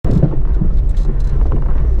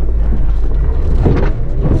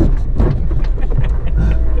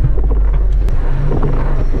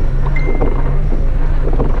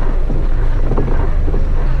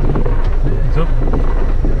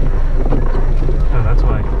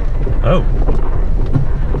Oh.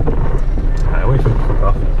 Right, wait for it to fuck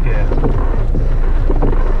off. Yeah.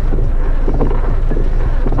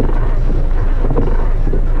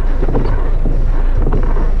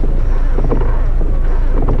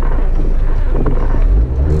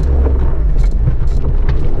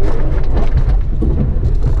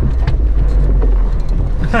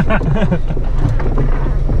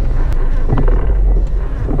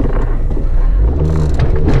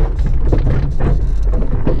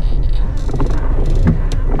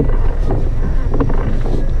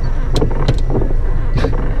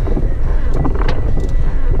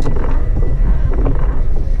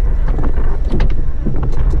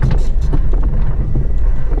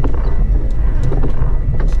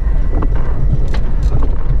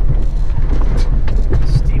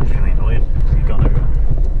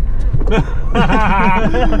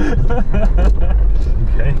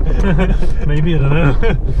 Okay. Maybe, I don't know.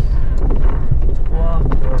 What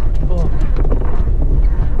the fuck?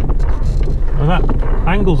 Well, that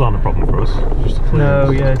angles aren't a problem for us. Just the clearance.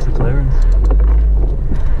 No, yeah, it's the clearance.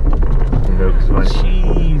 No, 'cause like,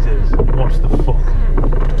 Jesus. what the fuck?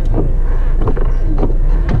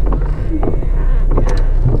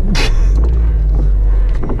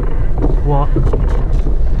 What?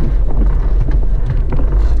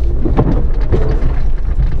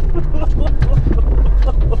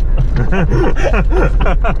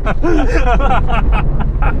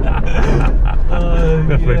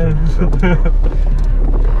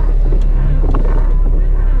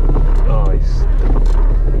 Oh, he's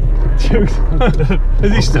jokes.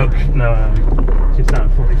 Is he stuck? No, just at a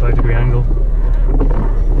 45-degree angle.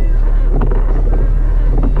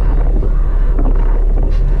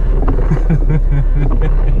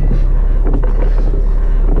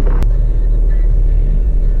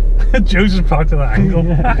 Joe's just parked at that angle.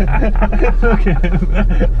 Look at him.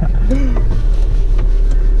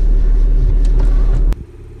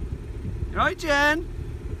 Right, Jen?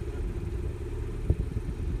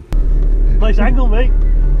 Nice angle, mate.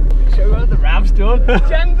 Show her what the ram's done.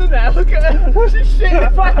 Jen's in there, look at her. She's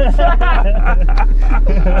shitting pants. I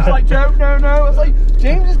was like, Joe, no. I was like,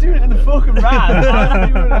 James is doing it in the fucking ram.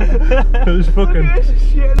 I'm doing it. It was fucking. Look at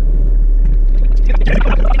this shit.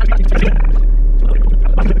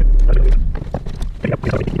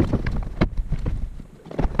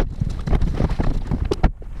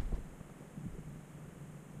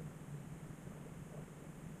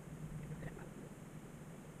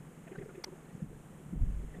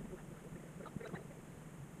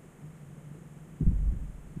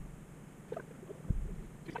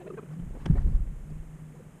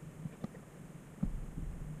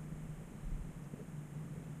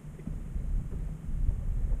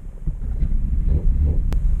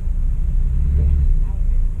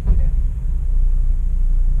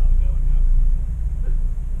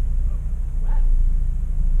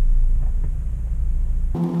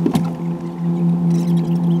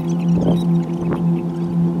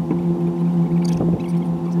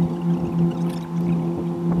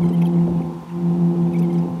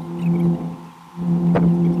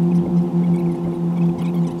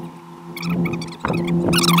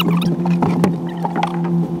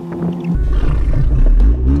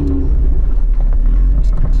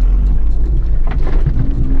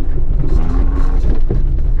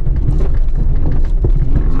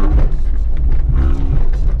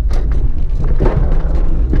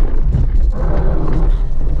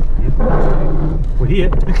 We're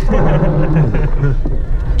here.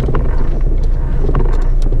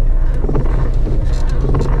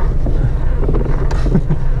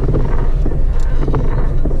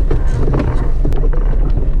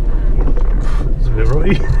 It's a bit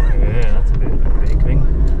rocky. Yeah, that's a big thing.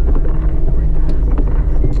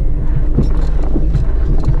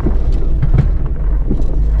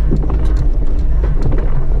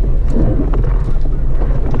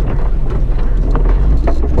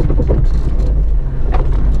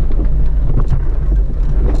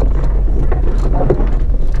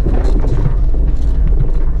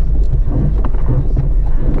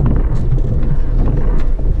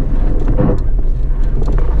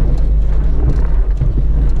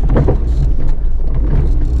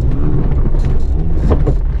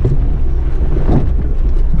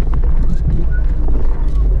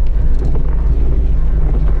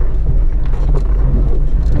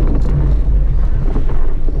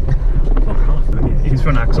 His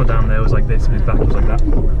front axle down there was like this and his back was like that.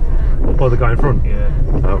 Oh, the guy in front? Yeah.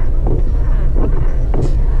 Oh.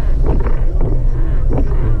 Oh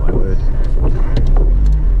my word.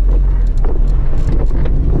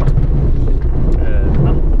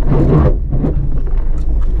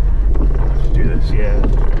 Do this, yeah.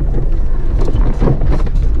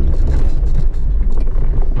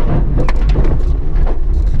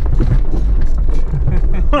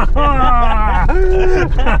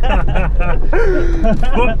 Okay.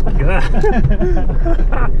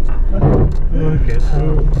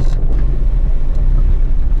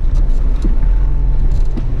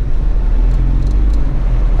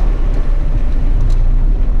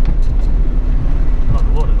 A lot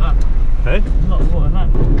of water that. Hey? A lot of water that.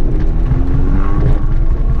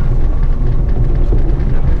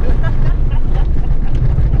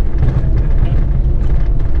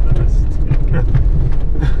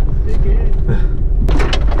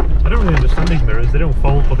 I don't really understand these mirrors. They don't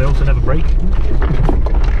fold, but they also never break.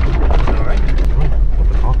 Alright. What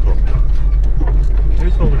the car club?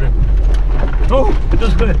 Who's folded in? Oh, it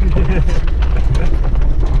does work.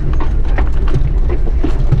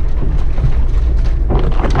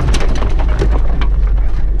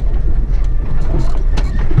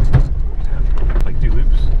 Like do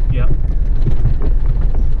loops. Yeah.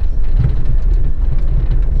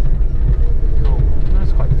 Oh,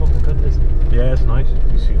 that's quite fucking good, isn't it? Yeah, it's nice.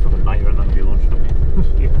 You see from the night and that'll be launched, don't you?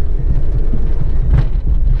 Yeah.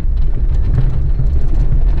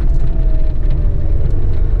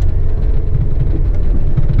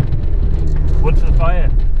 Wood for the fire.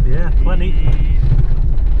 Yeah, plenty.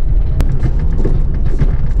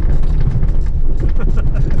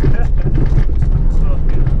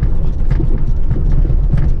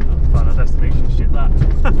 Final destination shit that.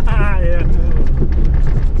 Yeah.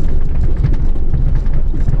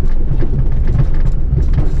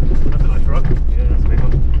 That's a nice rock. Yeah, that's a big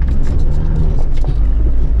one.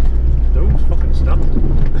 Don't fucking stop.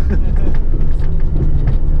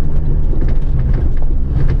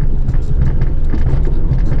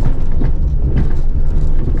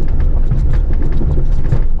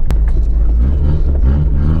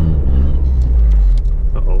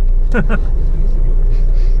 I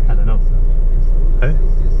don't know. Hey?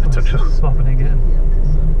 I don't know. Swapping again.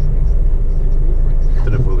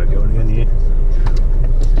 Don't know if we'll get going again here.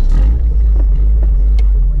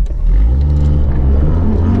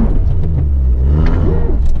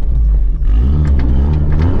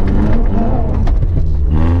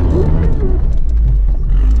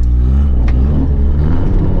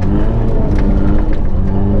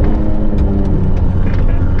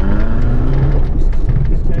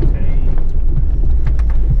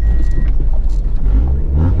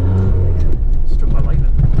 Struck by lightning.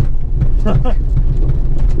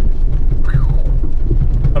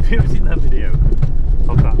 Have you ever seen that video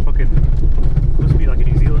of that fucking, must be like a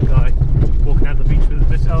New Zealand guy walking down the beach with his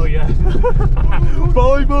missus? Oh yeah.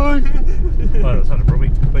 Bye bye! Well, that sounded rubby,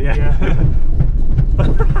 but yeah. Yeah.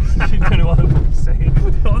 You don't know what I'm saying.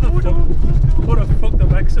 What a fucked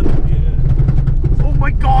up accent. Yeah. Oh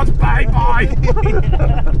my god, bye bye!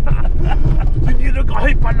 You need to go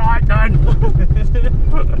hit by lightning!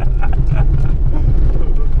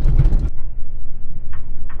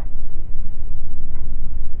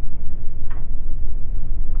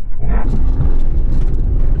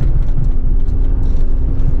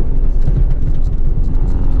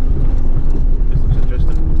 This looks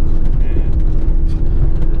interesting.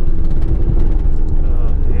 Oh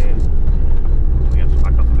yeah. We have to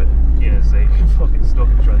back off a bit. Yeah, so you fucking stuck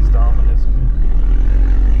and try to start on this.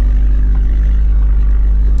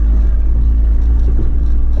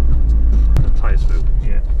 The tyres move.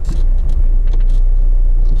 Yeah.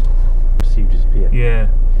 See you disappear. Yeah.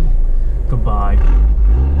 Goodbye.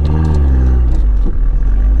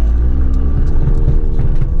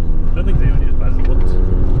 I don't think they only as bad as it looks.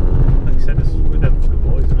 Like you said, it's with them fucking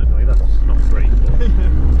boys, isn't it? Like, that's not great. But...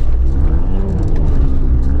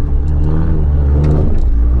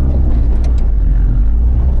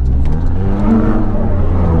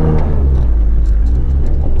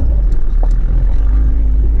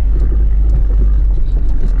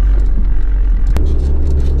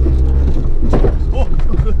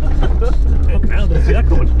 Fucking hell, didn't see that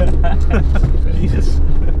coming. Jesus.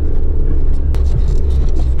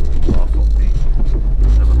 Oh, fuck me.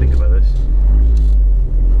 Never think about this.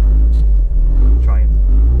 Trying.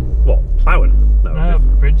 What? Ploughing? No, No,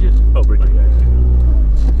 Bridget. Oh, Bridget, yeah.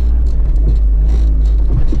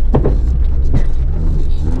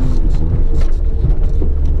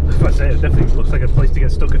 If I say it definitely looks like a place to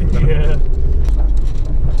get stuck if you're gonna. Yeah.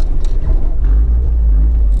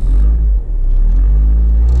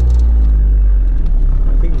 I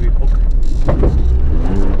think we hook.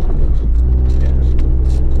 Yeah.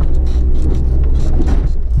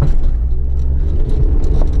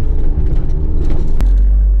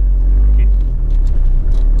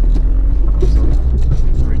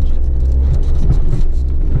 Bridget.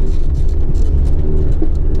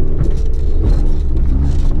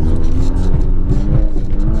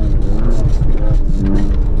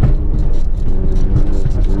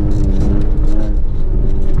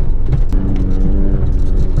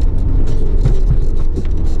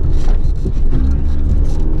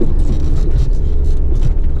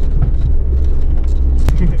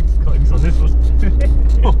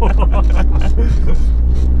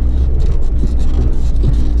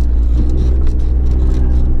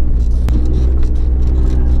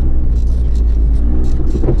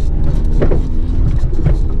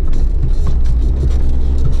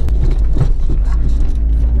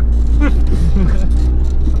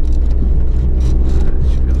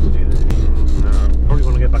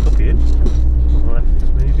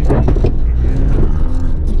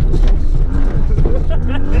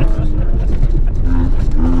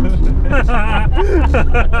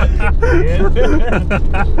 I'm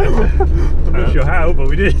not sure how, but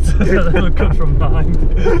we did. It comes from behind.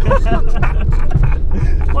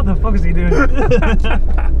 What the fuck is he doing?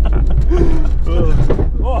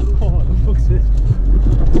 Oh, what the fuck is this?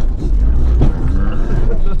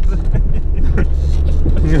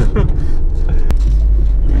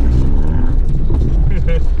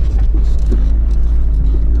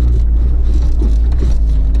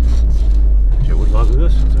 Joe would like with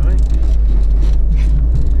us, sorry.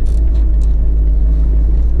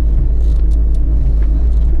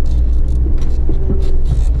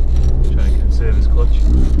 Trying to conserve his clutch.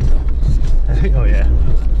 Oh yeah.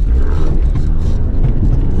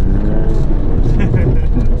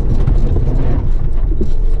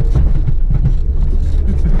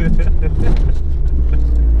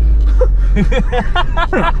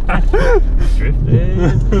 Drifting.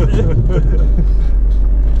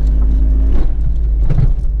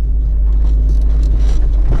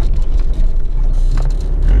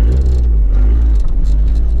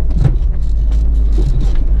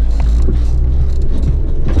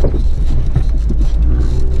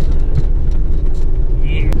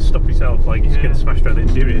 Stop yourself, like you're just getting smashed around the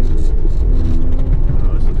interior.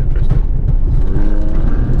 Oh, this looks interesting.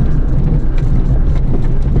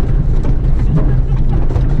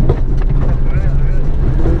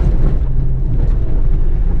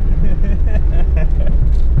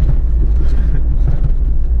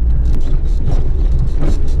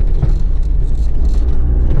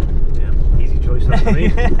 Yeah, easy choice that for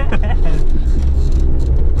me.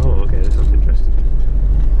 Oh, okay, this looks interesting.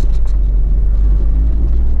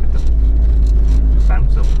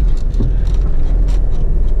 Bounce up.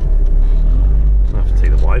 I'll have to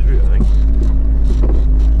take the wide route, I think.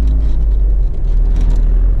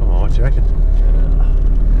 Oh, what do you reckon?